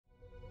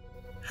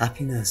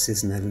Happiness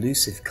is an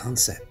elusive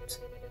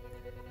concept,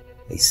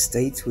 a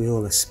state we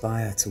all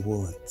aspire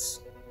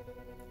towards,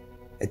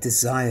 a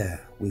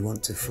desire we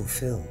want to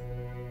fulfill.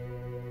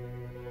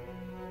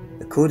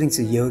 According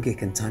to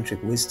yogic and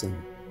tantric wisdom,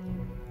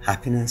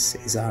 happiness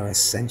is our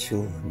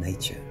essential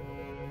nature.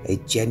 A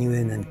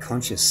genuine and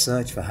conscious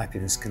search for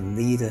happiness can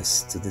lead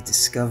us to the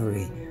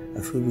discovery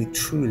of who we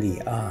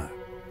truly are.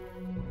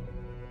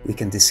 We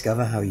can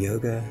discover how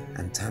yoga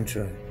and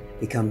tantra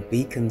become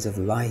beacons of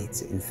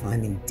light in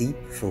finding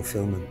deep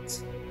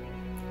fulfillment,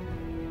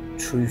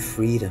 true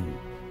freedom,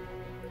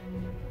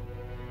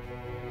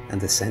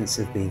 and a sense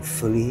of being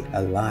fully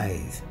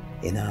alive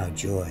in our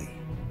joy.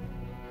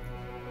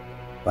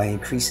 By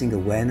increasing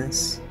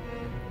awareness,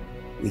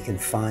 we can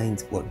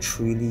find what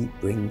truly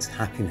brings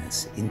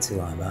happiness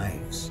into our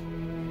lives.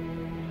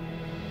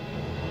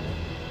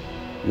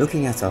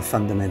 Looking at our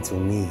fundamental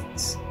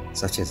needs,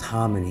 such as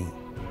harmony,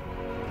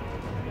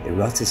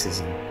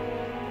 eroticism,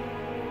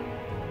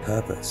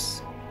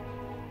 purpose,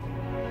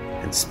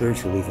 and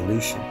spiritual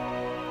evolution,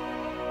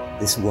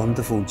 this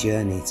wonderful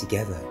journey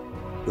together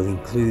will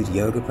include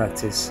yoga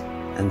practice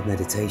and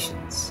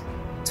meditations,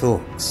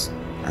 talks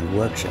and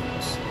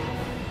workshops,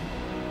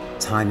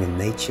 time in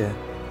nature,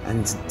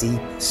 and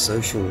deep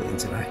social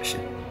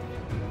interaction.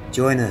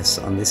 Join us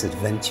on this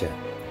adventure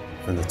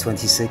from the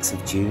 26th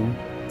of June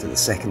to the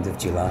 2nd of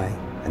July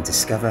and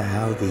discover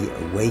how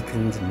the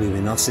awakened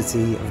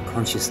luminosity of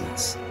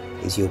consciousness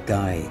is your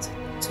guide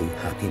to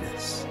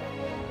happiness.